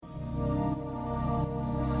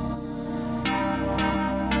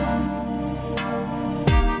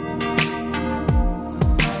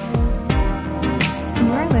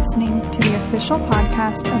listening to the official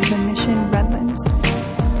podcast of the Mission Redlands.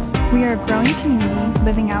 We are a growing community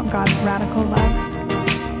living out God's radical love.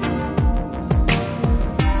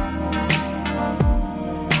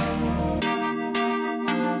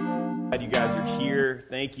 Glad you guys are here.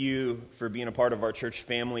 Thank you for being a part of our church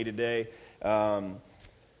family today.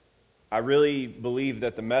 I really believe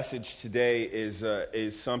that the message today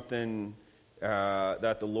is something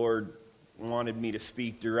that the Lord wanted me to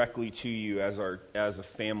speak directly to you as a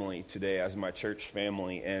family today, as my church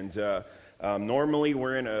family. And normally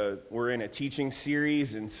we're in a teaching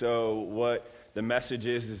series, and so what the message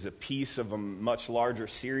is a piece of a much larger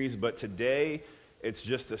series. But today it's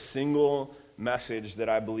just a single message that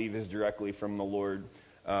I believe is directly from the Lord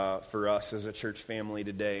for us as a church family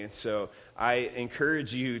today. And so I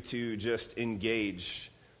encourage you to just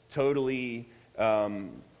engage, totally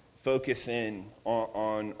focus in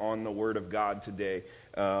on the Word of God today.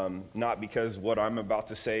 Not because what I'm about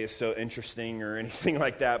to say is so interesting or anything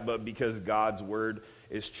like that, but because God's Word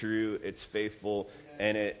is true, it's faithful,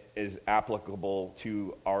 and it is applicable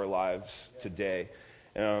to our lives today.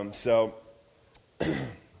 So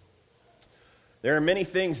there are many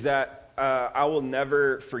things that I will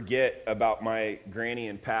never forget about my Granny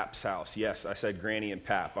and Pap's house. Yes, I said Granny and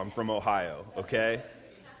Pap. I'm from Ohio, okay?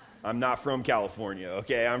 I'm not from California,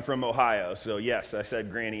 okay? I'm from Ohio. So yes, I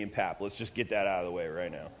said Granny and Pap. Let's just get that out of the way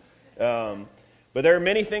right now. But there are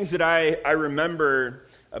many things that I remember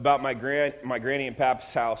about my Granny and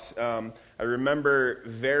Pap's house. I remember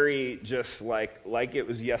very just like it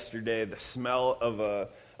was yesterday, the smell of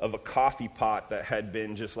a coffee pot that had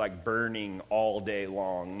been just like burning all day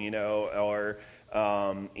long, or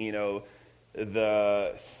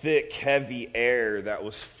the thick, heavy air that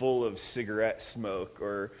was full of cigarette smoke,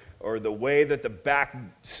 or the way that the back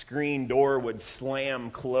screen door would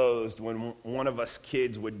slam closed when one of us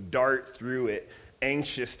kids would dart through it,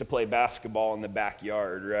 anxious to play basketball in the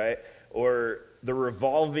backyard, right? Or the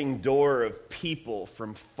revolving door of people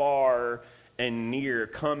from far and near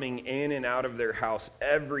coming in and out of their house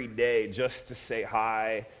every day just to say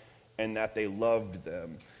hi and that they loved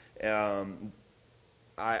them.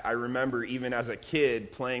 I remember even as a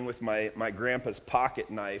kid playing with my grandpa's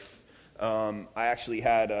pocket knife. I actually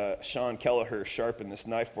had Sean Kelleher sharpen this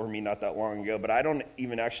knife for me not that long ago, but I don't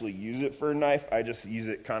even actually use it for a knife. I just use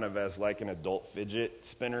it kind of as like an adult fidget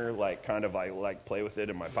spinner, like kind of I like play with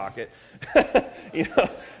it in my pocket,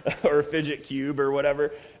 or a fidget cube or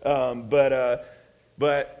whatever. But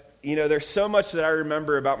there's so much that I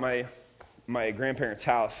remember about my grandparents'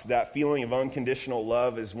 house. That feeling of unconditional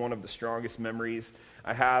love is one of the strongest memories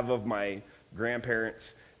I have of my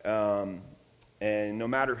grandparents. And no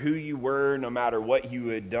matter who you were, no matter what you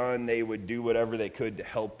had done, they would do whatever they could to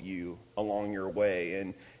help you along your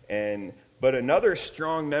way. But another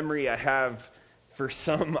strong memory I have, for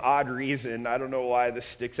some odd reason, I don't know why this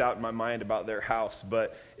sticks out in my mind about their house,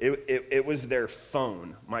 but it was their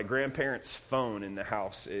phone, my grandparents' phone in the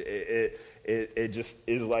house. It just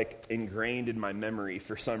is like ingrained in my memory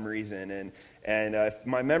for some reason. And if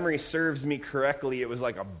my memory serves me correctly, it was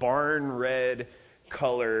like a barn red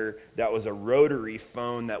color that was a rotary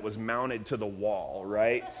phone that was mounted to the wall,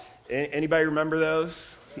 right? Anybody remember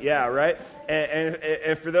those? Yeah, right?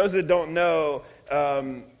 And for those that don't know,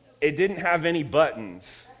 it didn't have any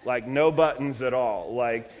buttons, like no buttons at all.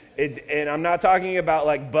 And I'm not talking about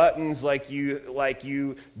like buttons like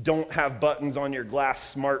you don't have buttons on your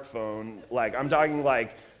glass smartphone. Like I'm talking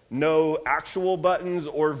like no actual buttons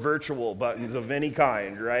or virtual buttons of any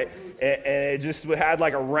kind, right? And it just had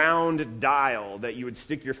like a round dial that you would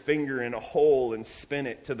stick your finger in a hole and spin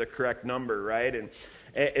it to the correct number, right? And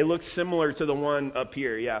it looks similar to the one up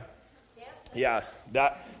here, yeah. Yeah,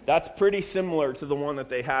 that's pretty similar to the one that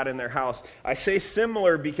they had in their house. I say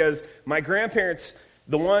similar because my grandparents,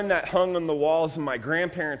 the one that hung on the walls of my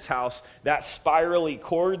grandparents' house, that spirally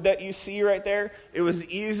cord that you see right there, it was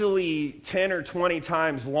easily 10 or 20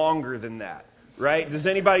 times longer than that, right? Does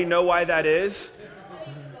anybody know why that is?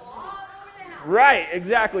 Right,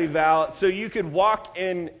 exactly, Val. So you could walk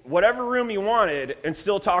in whatever room you wanted and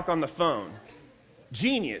still talk on the phone.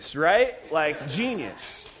 Genius, right? Like,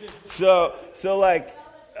 genius. So like,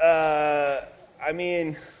 I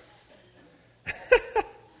mean...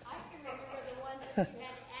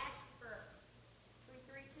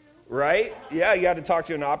 Right? Yeah, you had to talk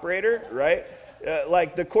to an operator, right?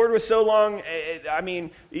 Like the cord was so long,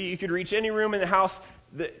 you could reach any room in the house.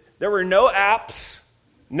 There were no apps,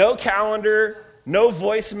 no calendar, no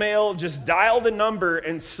voicemail. Just dial the number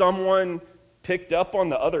and someone picked up on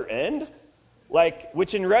the other end.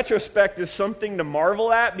 which in retrospect is something to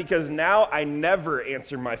marvel at, because now I never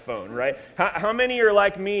answer my phone, right? How many are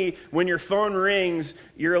like me, when your phone rings,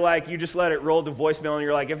 you're like, you just let it roll to voicemail, and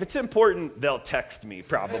you're like, if it's important, they'll text me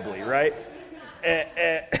probably, right?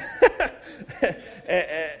 I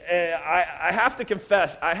have to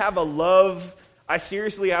confess, I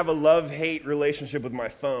seriously have a love-hate relationship with my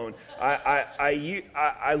phone.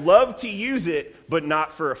 I love to use it, but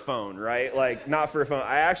not for a phone, right? Like, not for a phone.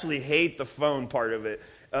 I actually hate the phone part of it.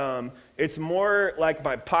 It's more like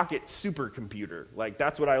my pocket supercomputer. Like,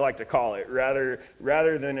 that's what I like to call it,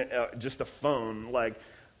 rather than just a phone. Like,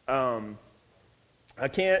 I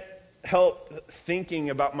can't help thinking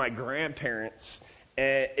about my grandparents,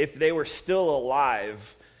 if they were still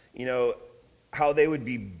alive, how they would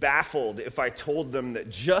be baffled if I told them that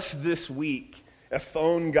just this week a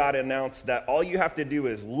phone got announced that all you have to do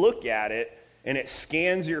is look at it and it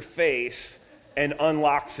scans your face and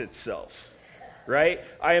unlocks itself, right?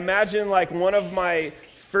 I imagine like one of my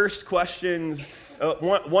first questions,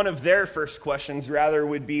 one of their first questions rather,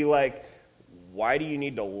 would be like, why do you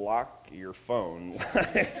need to lock your phone?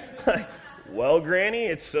 Well, Granny,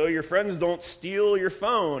 it's so your friends don't steal your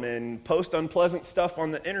phone and post unpleasant stuff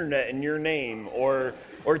on the internet in your name, or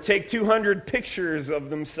take 200 pictures of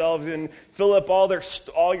themselves and fill up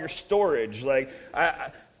all your storage. Like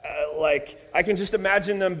I can just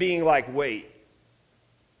imagine them being like, wait,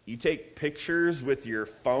 you take pictures with your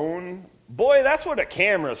phone? Boy, that's what a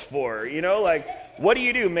camera's for, Like, what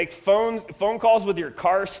do? Make phone calls with your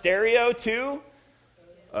car stereo too?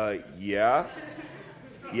 Yeah.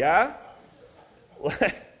 Yeah?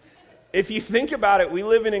 If you think about it, we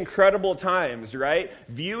live in incredible times, right?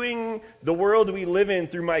 Viewing the world we live in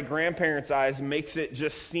through my grandparents' eyes makes it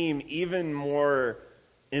just seem even more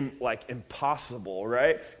impossible,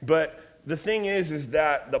 right? But the thing is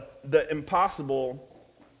that the impossible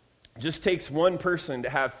just takes one person to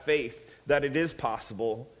have faith that it is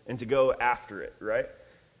possible and to go after it, right?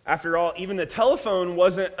 After all, even the telephone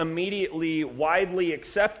wasn't immediately widely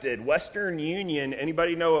accepted. Western Union,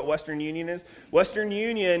 anybody know what Western Union is? Western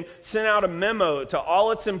Union sent out a memo to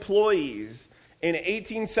all its employees in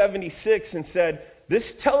 1876 and said,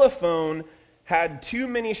 this telephone had too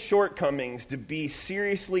many shortcomings to be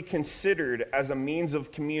seriously considered as a means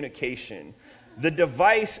of communication. The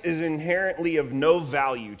device is inherently of no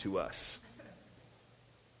value to us.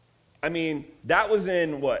 I mean, that was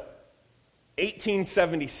in what?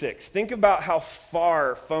 1876. Think about how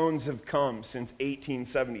far phones have come since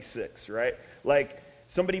 1876, right? Like,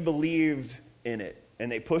 somebody believed in it,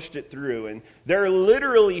 and they pushed it through. And there are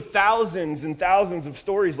literally thousands and thousands of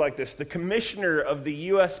stories like this. The commissioner of the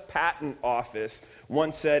U.S. Patent Office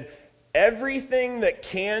once said, everything that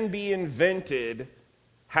can be invented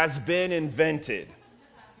has been invented.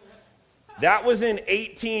 That was in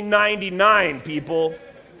 1899, people.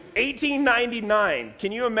 1899.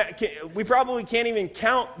 Can you imagine? We probably can't even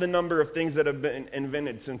count the number of things that have been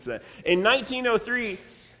invented since then. In 1903,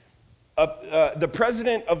 the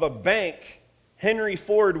president of a bank, Henry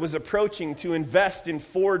Ford, was approaching to invest in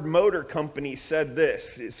Ford Motor Company, said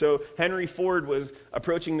this. So Henry Ford was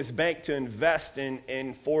approaching this bank to invest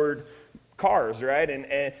in Ford cars, right?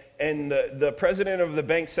 And the president of the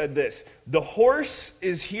bank said this: the horse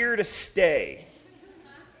is here to stay.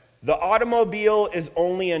 The automobile is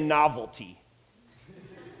only a novelty.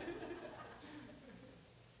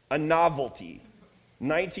 A novelty.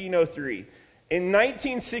 1903. In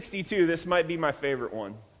 1962, this might be my favorite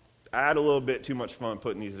one. I had a little bit too much fun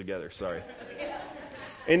putting these together, sorry.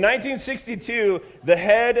 In 1962, the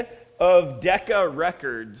head of Decca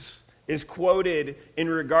Records is quoted in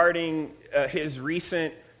regarding his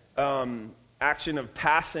recent action of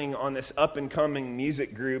passing on this up-and-coming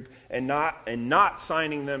music group and not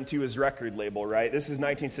signing them to his record label, right? This is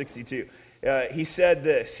 1962. He said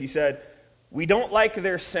this. He said, "We don't like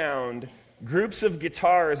their sound. Groups of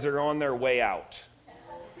guitars are on their way out."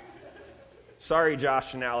 Sorry,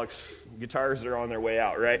 Josh and Alex. Guitars are on their way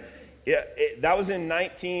out, right? Yeah, that was in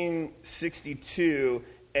 1962,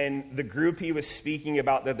 and the group he was speaking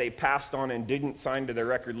about that they passed on and didn't sign to their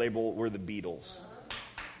record label were the Beatles,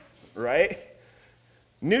 right?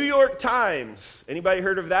 New York Times. Anybody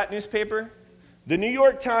heard of that newspaper? The New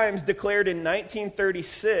York Times declared in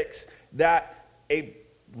 1936 that a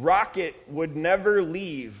rocket would never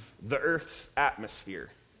leave the Earth's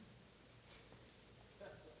atmosphere.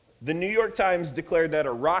 The New York Times declared that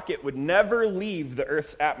a rocket would never leave the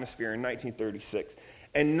Earth's atmosphere in 1936.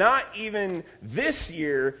 And not even this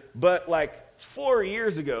year, but like 4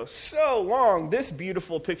 years ago, so long, this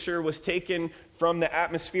beautiful picture was taken from the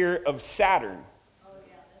atmosphere of Saturn.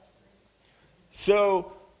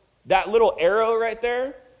 So that little arrow right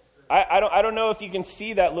there, I don't know if you can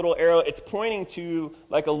see that little arrow. It's pointing to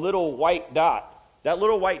like a little white dot. That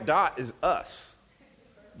little white dot is us.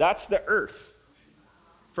 That's the Earth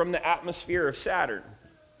from the atmosphere of Saturn,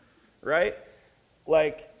 right?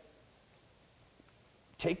 Like,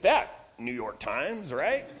 take that, New York Times,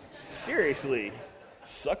 right? Seriously,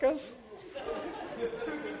 suckers.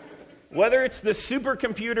 Whether it's the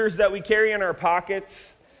supercomputers that we carry in our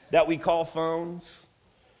pockets that we call phones,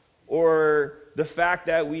 or the fact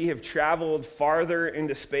that we have traveled farther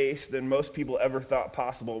into space than most people ever thought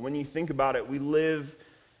possible. When you think about it, we live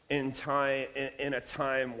in a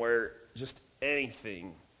time where just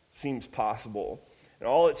anything seems possible. And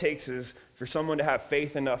all it takes is for someone to have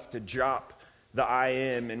faith enough to drop the I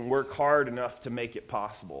am and work hard enough to make it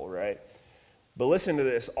possible, right? But listen to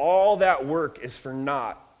this. All that work is for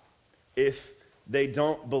naught if they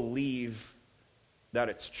don't believe that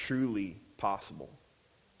it's truly possible.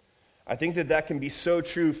 I think that can be so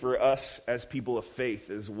true for us as people of faith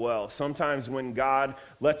as well. Sometimes when God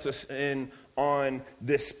lets us in on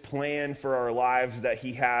this plan for our lives that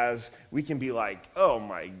he has, we can be like, oh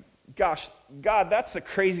my gosh, God, that's the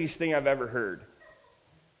craziest thing I've ever heard.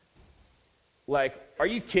 Like, are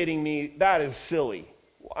you kidding me? That is silly.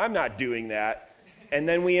 Well, I'm not doing that. And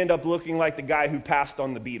then we end up looking like the guy who passed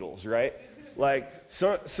on the Beatles, right? Like,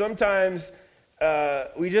 sometimes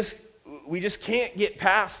we just can't get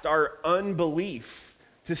past our unbelief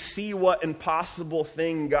to see what impossible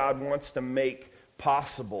thing God wants to make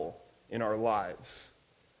possible in our lives.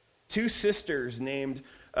 Two sisters named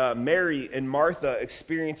Mary and Martha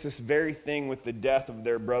experienced this very thing with the death of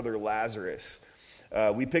their brother Lazarus.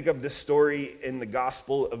 We pick up this story in the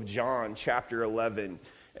Gospel of John, chapter 11.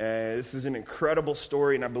 This is an incredible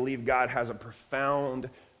story, and I believe God has a profound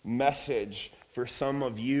message for some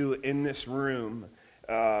of you in this room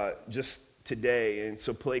just today. And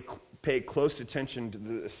so pay close attention to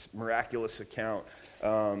this miraculous account.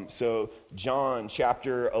 So John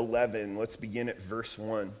chapter 11, let's begin at verse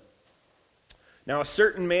 1. Now a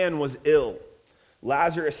certain man was ill,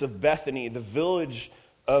 Lazarus of Bethany, the village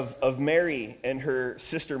of Mary and her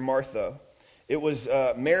sister Martha. It was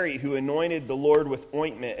Mary who anointed the Lord with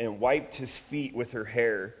ointment and wiped his feet with her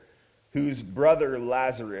hair, whose brother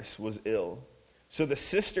Lazarus was ill. So the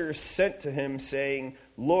sisters sent to him, saying,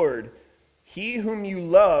 Lord, he whom you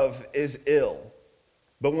love is ill.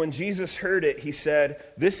 But when Jesus heard it, he said,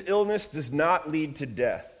 this illness does not lead to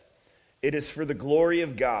death. It is for the glory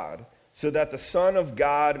of God, so that the Son of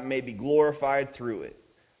God may be glorified through it.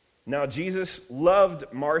 Now Jesus loved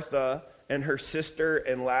Martha and her sister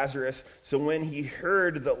and Lazarus, so when he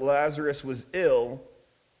heard that Lazarus was ill,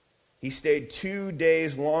 he stayed 2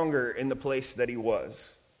 days longer in the place that he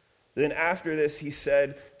was. Then after this, he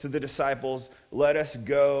said to the disciples, let us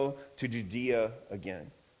go to Judea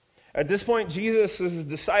again. At this point, Jesus'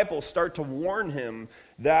 disciples start to warn him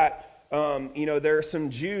that, there are some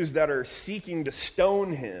Jews that are seeking to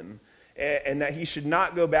stone him and that he should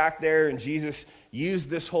not go back there. And Jesus used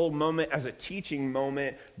this whole moment as a teaching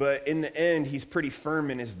moment, but in the end, he's pretty firm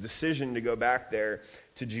in his decision to go back there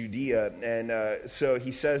to Judea. And so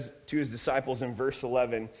he says to his disciples in verse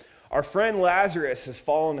 11, our friend Lazarus has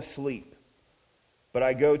fallen asleep, but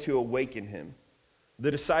I go to awaken him.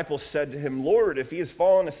 The disciples said to him, Lord, if he has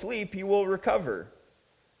fallen asleep, he will recover.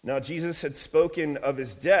 Now Jesus had spoken of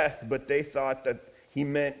his death, but they thought that he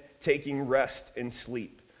meant taking rest and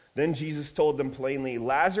sleep. Then Jesus told them plainly,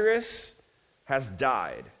 Lazarus has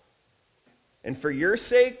died. And for your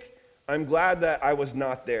sake, I'm glad that I was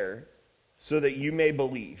not there, so that you may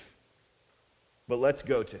believe. But let's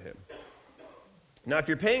go to him. Now, if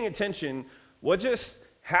you're paying attention, what just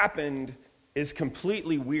happened is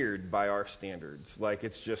completely weird by our standards. Like,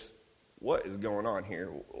 it's just, what is going on here?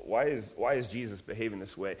 Why is Jesus behaving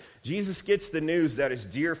this way? Jesus gets the news that his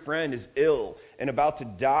dear friend is ill and about to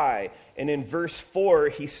die. And in verse 4,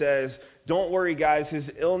 he says, don't worry, guys,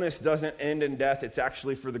 his illness doesn't end in death. It's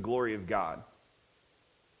actually for the glory of God.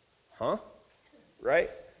 Huh?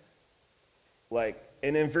 Right?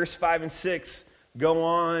 And in verse 5 and 6, go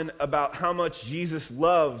on about how much Jesus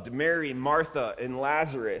loved Mary, Martha, and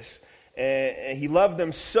Lazarus. And he loved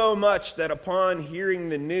them so much that upon hearing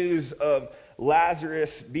the news of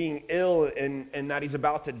Lazarus being ill and that he's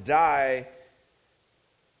about to die,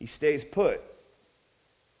 he stays put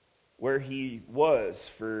where he was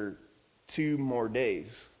for 2 more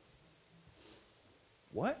days.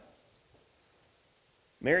 What?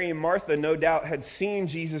 Mary and Martha no doubt had seen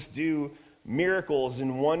Jesus do miracles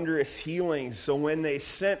and wondrous healings. So when they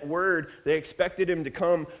sent word, they expected him to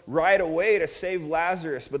come right away to save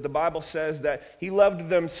Lazarus. But the Bible says that he loved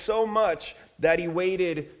them so much that he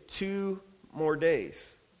waited 2 more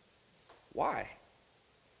days. Why?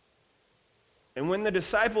 And when the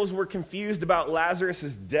disciples were confused about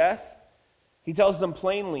Lazarus' death, he tells them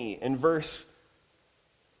plainly in verse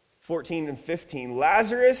 14 and 15,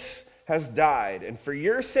 Lazarus has died, and for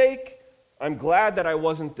your sake, I'm glad that I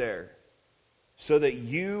wasn't there, so that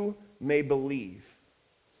you may believe.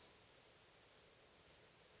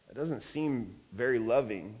 That doesn't seem very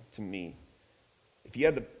loving to me. If you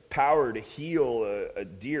had the power to heal a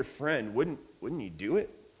dear friend, wouldn't you do it?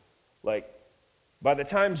 Like, by the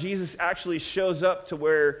time Jesus actually shows up to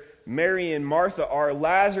where Mary and Martha are,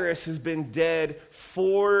 Lazarus has been dead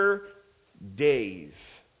 4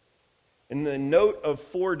 days. And the note of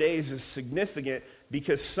 4 days is significant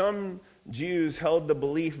because some Jews held the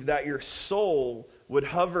belief that your soul would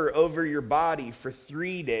hover over your body for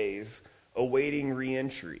 3 days awaiting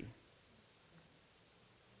re-entry.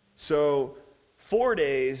 So 4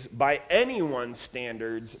 days, by anyone's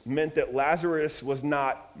standards, meant that Lazarus was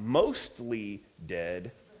not mostly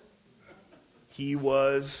dead. He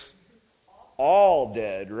was all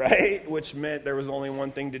dead, right? Which meant there was only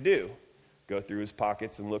one thing to do. Go through his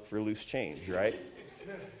pockets and look for loose change, right?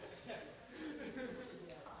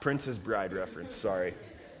 Princess Bride reference, sorry.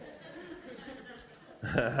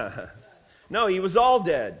 No, he was all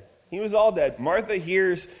dead. He was all dead. Martha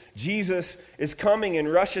hears Jesus is coming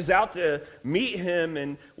and rushes out to meet him,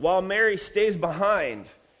 and while Mary stays behind,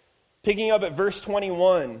 picking up at verse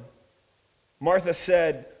 21, Martha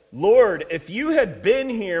said, Lord, if you had been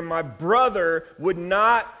here, my brother would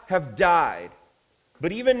not have died.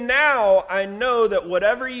 But even now, I know that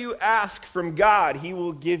whatever you ask from God, he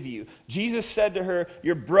will give you. Jesus said to her,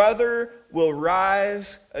 your brother will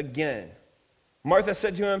rise again. Martha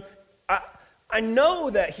said to him, I know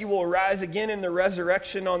that he will rise again in the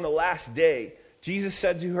resurrection on the last day. Jesus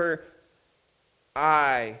said to her,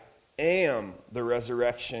 I am the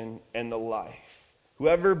resurrection and the life.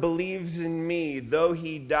 Whoever believes in me, though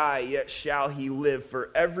he die, yet shall he live. For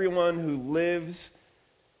everyone who lives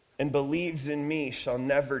and believes in me shall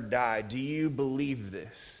never die. Do you believe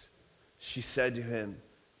this? She said to him,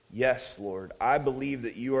 yes, Lord. I believe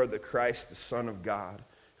that you are the Christ, the Son of God,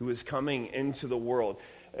 who is coming into the world.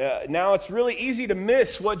 Now it's really easy to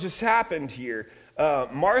miss what just happened here.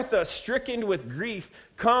 Martha, stricken with grief,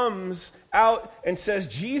 comes out and says,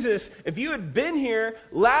 Jesus, if you had been here,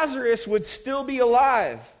 Lazarus would still be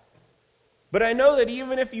alive. But I know that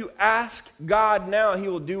even if you ask God now, he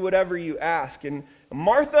will do whatever you ask. And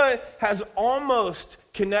Martha has almost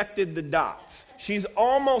connected the dots. She's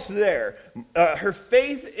almost there. Her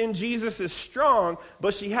faith in Jesus is strong,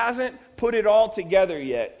 but she hasn't put it all together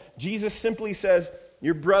yet. Jesus simply says,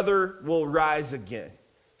 your brother will rise again.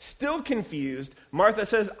 Still confused, Martha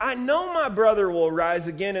says, I know my brother will rise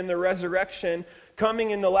again in the resurrection coming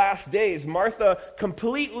in the last days. Martha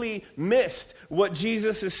completely missed what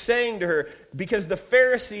Jesus is saying to her because the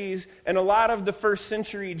Pharisees and a lot of the first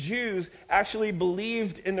century Jews actually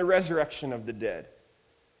believed in the resurrection of the dead.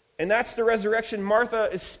 And that's the resurrection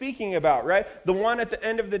Martha is speaking about, right? The one at the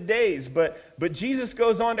end of the days. But Jesus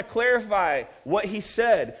goes on to clarify what he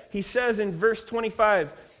said. He says in verse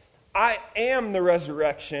 25, I am the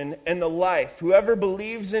resurrection and the life. Whoever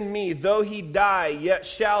believes in me, though he die, yet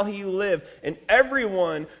shall he live. And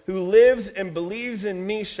everyone who lives and believes in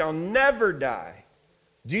me shall never die.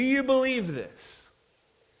 Do you believe this?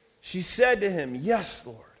 She said to him, yes,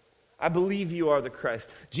 Lord. I believe you are the Christ.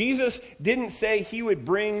 Jesus didn't say he would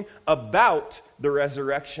bring about the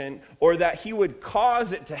resurrection or that he would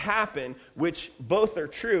cause it to happen, which both are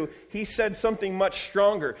true. He said something much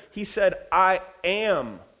stronger. He said, I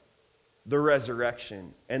am the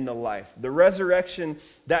resurrection and the life. The resurrection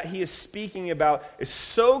that he is speaking about is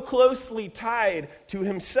so closely tied to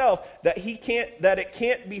himself that it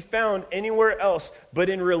can't be found anywhere else but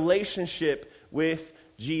in relationship with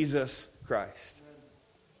Jesus Christ.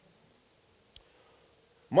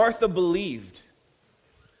 Martha believed,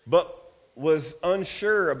 but was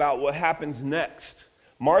unsure about what happens next.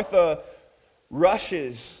 Martha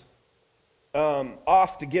rushes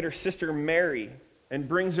off to get her sister Mary and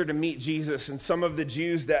brings her to meet Jesus. And some of the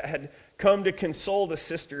Jews that had come to console the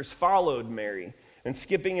sisters followed Mary. And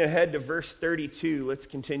skipping ahead to verse 32, let's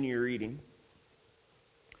continue reading.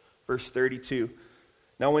 Verse 32.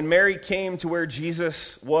 Now when Mary came to where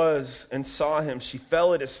Jesus was and saw him, she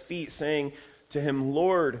fell at his feet, saying to him,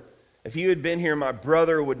 Lord, if you had been here, my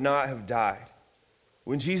brother would not have died.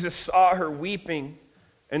 When Jesus saw her weeping,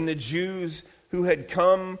 and the Jews who had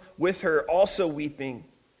come with her also weeping,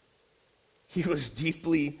 he was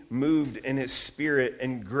deeply moved in his spirit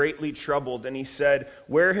and greatly troubled. And he said,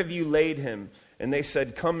 where have you laid him? And they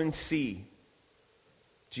said, come and see.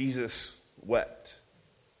 Jesus wept.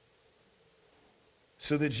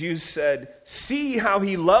 So the Jews said, see how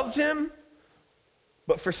he loved him?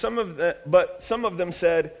 But some of them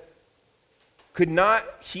said, could not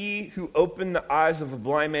he who opened the eyes of a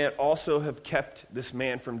blind man also have kept this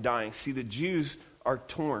man from dying? See, the Jews are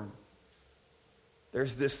torn.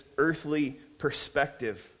 There's this earthly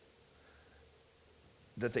perspective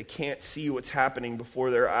that they can't see what's happening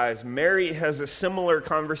before their eyes. Mary has a similar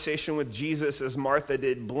conversation with Jesus as Martha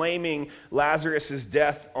did, blaming Lazarus'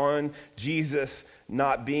 death on Jesus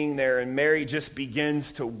not being there. And Mary just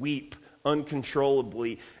begins to weep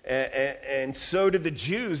uncontrollably. And so did the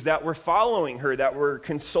Jews that were following her, that were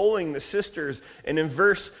consoling the sisters. And in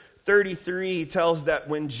verse 33, he tells that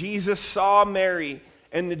when Jesus saw Mary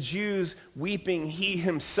and the Jews weeping, he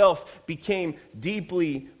himself became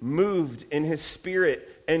deeply moved in his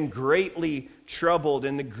spirit and greatly troubled.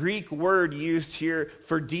 And the Greek word used here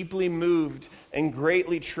for deeply moved and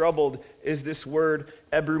greatly troubled is this word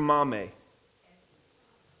ebrumame.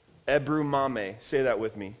 Ebrumame. Say that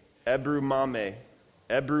with me. Ebrumame.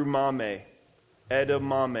 Ebrumame.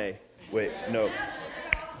 Edamame. Wait, no.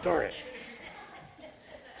 Darn it.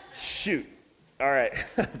 Shoot. All right,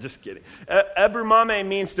 just kidding. Ebrumame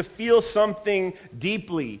means to feel something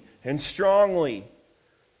deeply and strongly.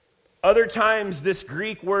 Other times this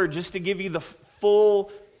Greek word, just to give you the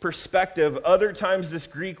full perspective, other times this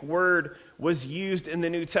Greek word was used in the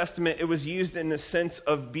New Testament. It was used in the sense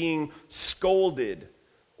of being scolded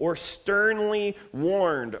or sternly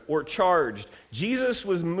warned or charged. Jesus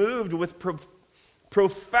was moved with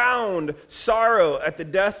profound sorrow at the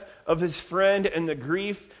death of his friend and the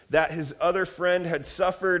grief that his other friend had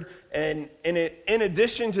suffered. And in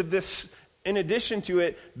addition to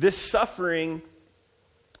it, this suffering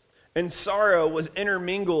and sorrow was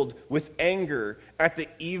intermingled with anger at the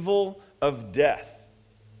evil of death.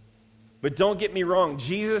 But don't get me wrong,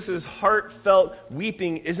 Jesus' heartfelt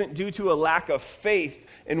weeping isn't due to a lack of faith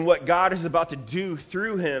in what God is about to do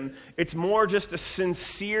through him. It's more just a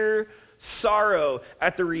sincere sorrow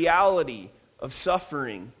at the reality of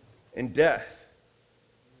suffering and death.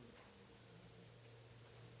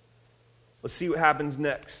 Let's see what happens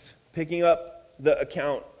next. Picking up the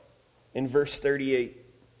account in verse 38.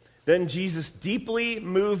 Then Jesus, deeply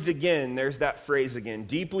moved again, there's that phrase again,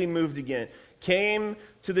 deeply moved again, came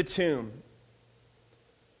to the tomb.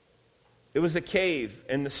 It was a cave,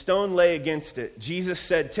 and the stone lay against it. Jesus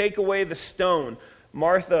said, "Take away the stone."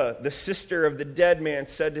 Martha, the sister of the dead man,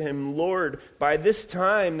 said to him, "Lord, by this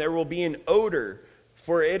time there will be an odor,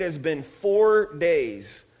 for it has been 4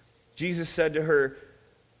 days." Jesus said to her,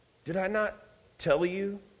 "Did I not tell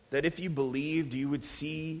you that if you believed, you would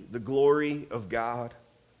see the glory of God?"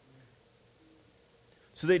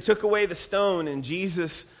 So they took away the stone, and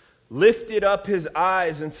Jesus lifted up his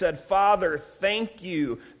eyes and said, "Father, thank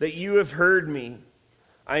you that you have heard me.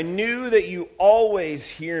 I knew that you always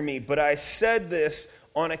hear me, but I said this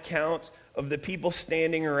on account of the people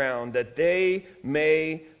standing around, that they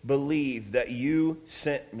may believe that you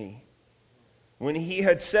sent me." When he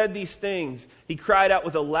had said these things, he cried out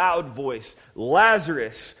with a loud voice,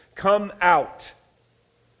 "Lazarus, come out."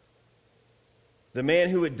 The man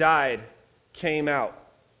who had died came out,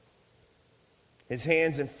 his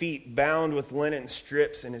hands and feet bound with linen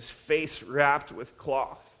strips and his face wrapped with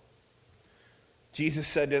cloth. Jesus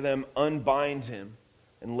said to them, "Unbind him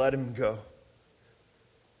and let him go."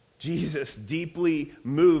 Jesus, deeply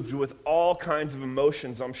moved with all kinds of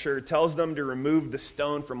emotions, I'm sure, tells them to remove the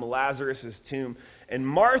stone from Lazarus' tomb. And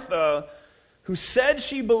Martha, who said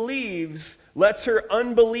she believes, lets her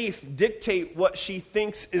unbelief dictate what she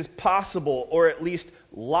thinks is possible, or at least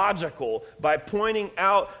logical, by pointing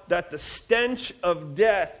out that the stench of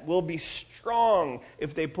death will be strong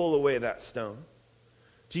if they pull away that stone.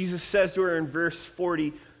 Jesus says to her in verse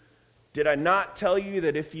 40, "Did I not tell you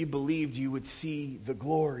that if you believed, you would see the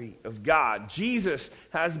glory of God?" Jesus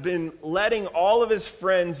has been letting all of his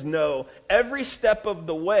friends know every step of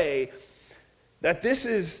the way that this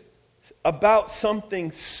is about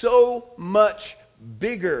something so much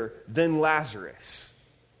bigger than Lazarus.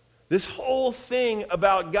 This whole thing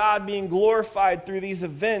about God being glorified through these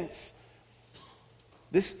events,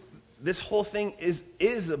 this whole thing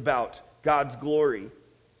is about God's glory.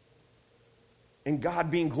 And God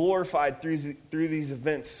being glorified through these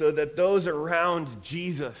events so that those around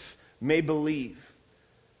Jesus may believe.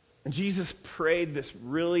 And Jesus prayed this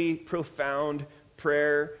really profound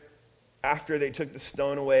prayer after they took the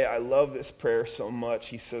stone away. I love this prayer so much.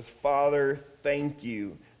 He says, "Father, thank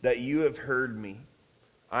you that you have heard me.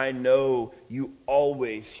 I know you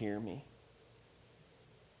always hear me.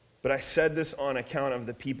 But I said this on account of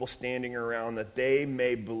the people standing around, that they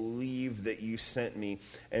may believe that you sent me."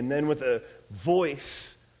 And then with a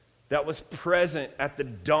voice that was present at the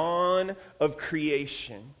dawn of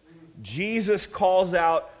creation, Jesus calls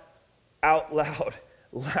out loud,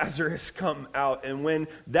 Lazarus, come out. And when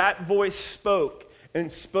that voice spoke, and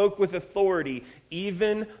spoke with authority,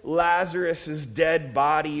 even Lazarus' dead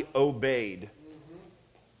body obeyed.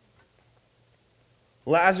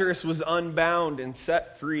 Lazarus was unbound and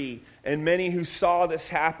set free, and many who saw this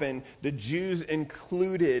happen, the Jews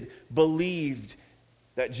included, believed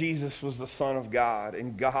that Jesus was the Son of God,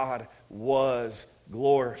 and God was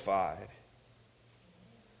glorified.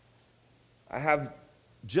 I have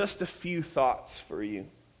just a few thoughts for you,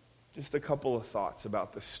 just a couple of thoughts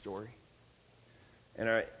about this story.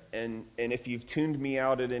 And if you've tuned me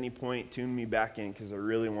out at any point, tune me back in, because I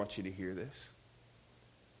really want you to hear this.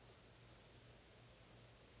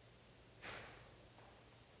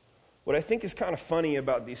 What I think is kind of funny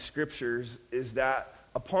about these scriptures is that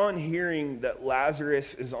upon hearing that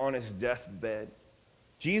Lazarus is on his deathbed,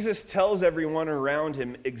 Jesus tells everyone around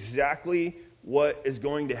him exactly what is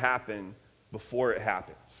going to happen before it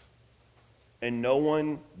happens. And no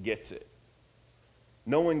one gets it.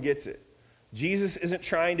 No one gets it. Jesus isn't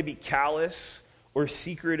trying to be callous or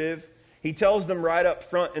secretive. He tells them right up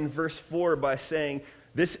front in verse 4 by saying,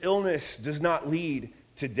 this illness does not lead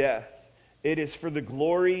to death. It is for the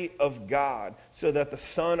glory of God, so that the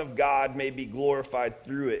Son of God may be glorified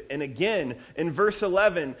through it. And again, in verse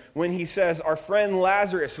 11, when he says, our friend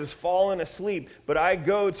Lazarus has fallen asleep, but I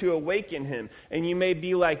go to awaken him. And you may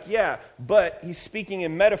be like, yeah, but he's speaking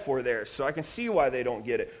in metaphor there, so I can see why they don't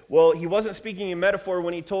get it. Well, he wasn't speaking in metaphor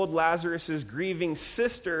when he told Lazarus' grieving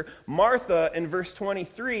sister, Martha, in verse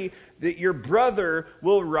 23, that your brother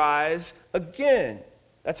will rise again.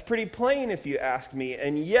 That's pretty plain if you ask me.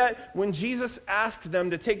 And yet, when Jesus asks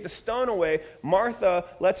them to take the stone away, Martha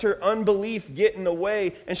lets her unbelief get in the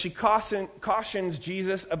way, and she cautions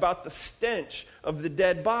Jesus about the stench of the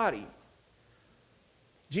dead body.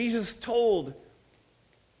 Jesus told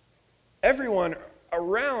everyone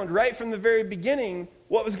around right from the very beginning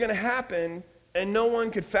what was going to happen, and no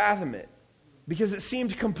one could fathom it because it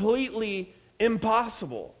seemed completely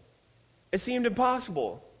impossible. It seemed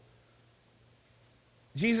impossible.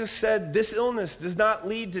 Jesus said this illness does not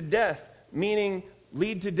lead to death, meaning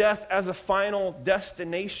lead to death as a final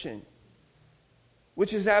destination,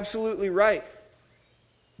 which is absolutely right.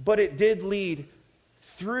 But it did lead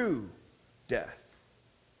through death.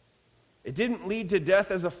 It didn't lead to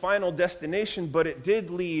death as a final destination, but it did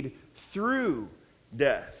lead through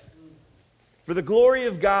death. For the glory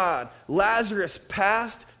of God, Lazarus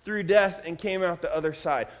passed through death and came out the other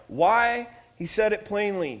side. Why? He said it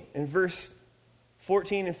plainly in verse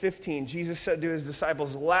 14 and 15, Jesus said to his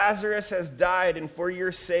disciples, Lazarus has died, and for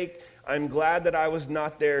your sake, I'm glad that I was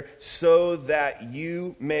not there, so that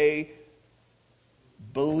you may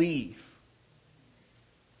believe.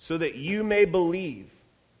 So that you may believe.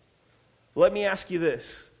 Let me ask you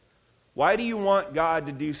this. Why do you want God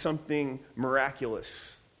to do something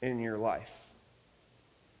miraculous in your life?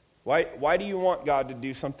 Why do you want God to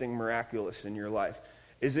do something miraculous in your life?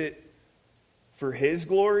 Is it for His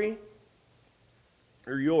glory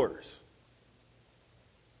or yours?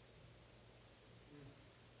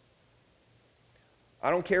 I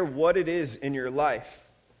don't care what it is in your life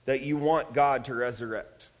that you want God to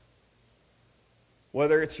resurrect.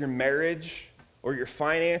 Whether it's your marriage or your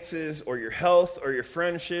finances or your health or your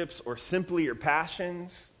friendships or simply your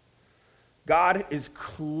passions, God is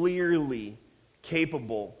clearly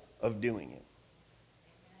capable of doing it.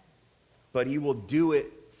 But He will do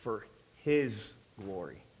it for His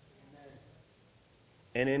glory.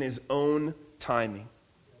 And in His own timing,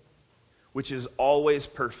 which is always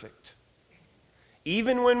perfect.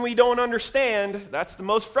 Even when we don't understand, that's the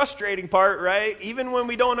most frustrating part, right? Even when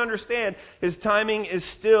we don't understand, His timing is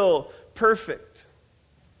still perfect.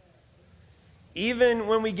 Even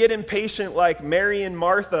when we get impatient like Mary and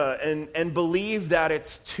Martha and believe that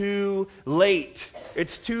it's too late.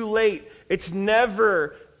 It's too late. It's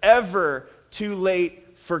never, ever too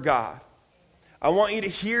late for God. I want you to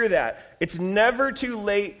hear that. It's never too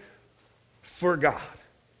late for God.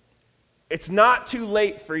 It's not too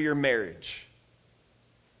late for your marriage.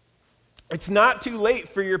 It's not too late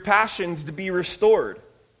for your passions to be restored.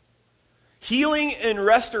 Healing and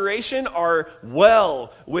restoration are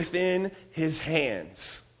well within His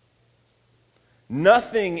hands.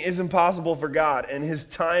 Nothing is impossible for God, and His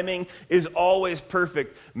timing is always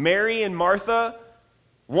perfect. Mary and Martha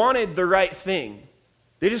wanted the right thing.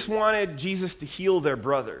 They just wanted Jesus to heal their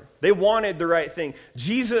brother. They wanted the right thing.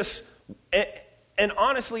 Jesus, and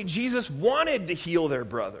honestly, Jesus wanted to heal their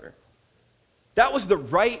brother. That was the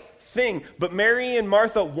right thing. But Mary and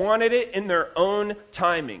Martha wanted it in their own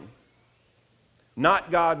timing,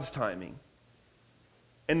 not God's timing.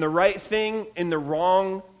 and the right thing in the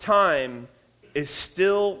wrong time is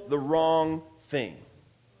still the wrong thing.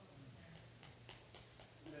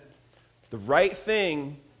 The right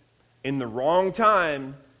thing in the wrong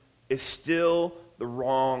time is still the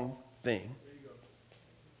wrong thing.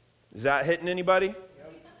 Is that hitting anybody?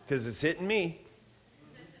 Because it's hitting me.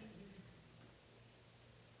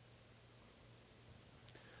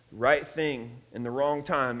 Right thing in the wrong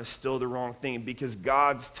time is still the wrong thing, because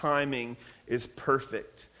God's timing is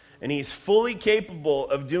perfect. And He's fully capable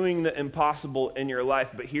of doing the impossible in your life.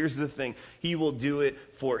 But here's the thing. He will do it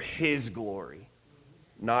for His glory,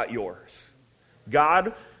 not yours.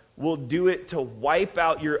 God will do it to wipe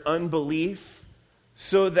out your unbelief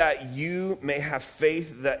so that you may have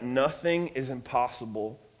faith that nothing is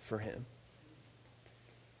impossible for Him.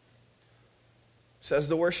 So as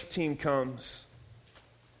the worship team comes,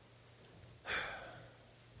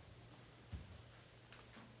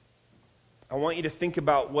 I want you to think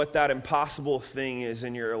about what that impossible thing is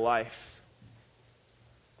in your life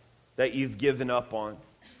that you've given up on.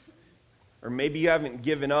 Or maybe you haven't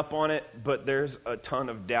given up on it, but there's a ton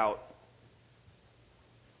of doubt.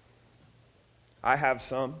 I have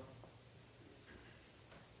some.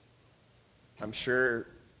 I'm sure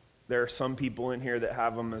there are some people in here that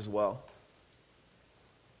have them as well.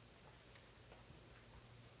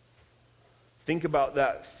 Think about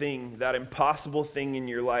that thing, that impossible thing in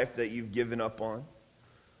your life that you've given up on.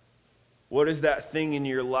 What is that thing in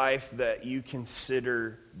your life that you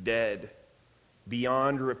consider dead,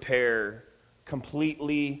 beyond repair,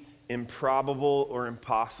 completely improbable or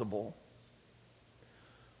impossible?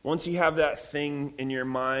 Once you have that thing in your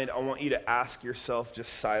mind, I want you to ask yourself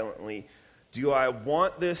just silently, do I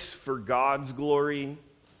want this for God's glory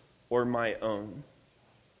or my own?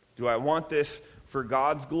 Do I want this for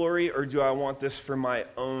God's glory, or do I want this for my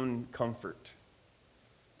own comfort?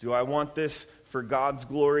 Do I want this for God's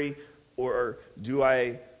glory, or do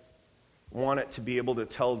I want it to be able to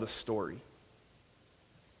tell the story?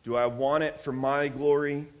 Do I want it for my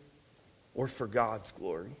glory or for God's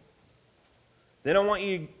glory? Then I want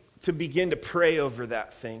you to begin to pray over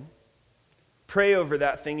that thing. Pray over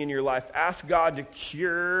that thing in your life. Ask God to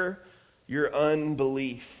cure your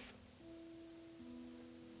unbelief.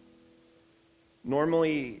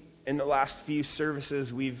 Normally, in the last few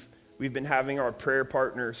services, we've been having our prayer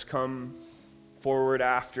partners come forward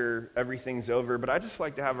after everything's over. But I'd just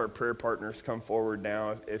like to have our prayer partners come forward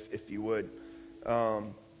now, if you would.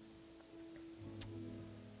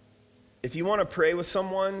 If you want to pray with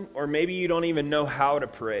someone, or maybe you don't even know how to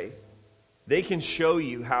pray, they can show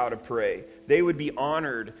you how to pray. They would be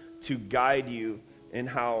honored to guide you in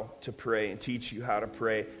how to pray and teach you how to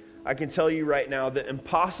pray. I can tell you right now, the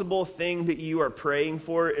impossible thing that you are praying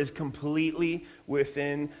for is completely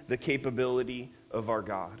within the capability of our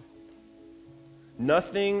God.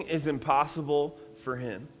 Nothing is impossible for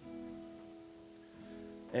Him.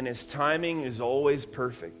 And His timing is always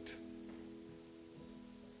perfect.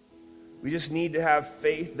 We just need to have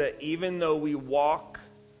faith that even though we walk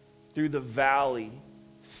through the valley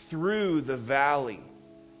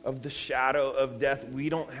of the shadow of death, we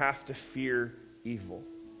don't have to fear evil.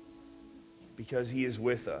 Because He is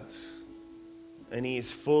with us. And He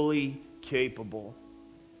is fully capable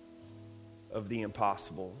of the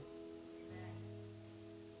impossible.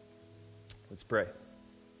 Let's pray.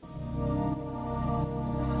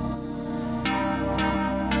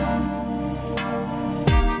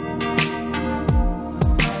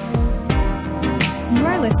 You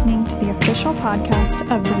are listening to the official podcast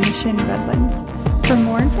of The Mission Redlands. For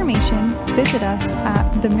more information, visit us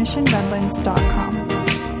at themissionredlands.com.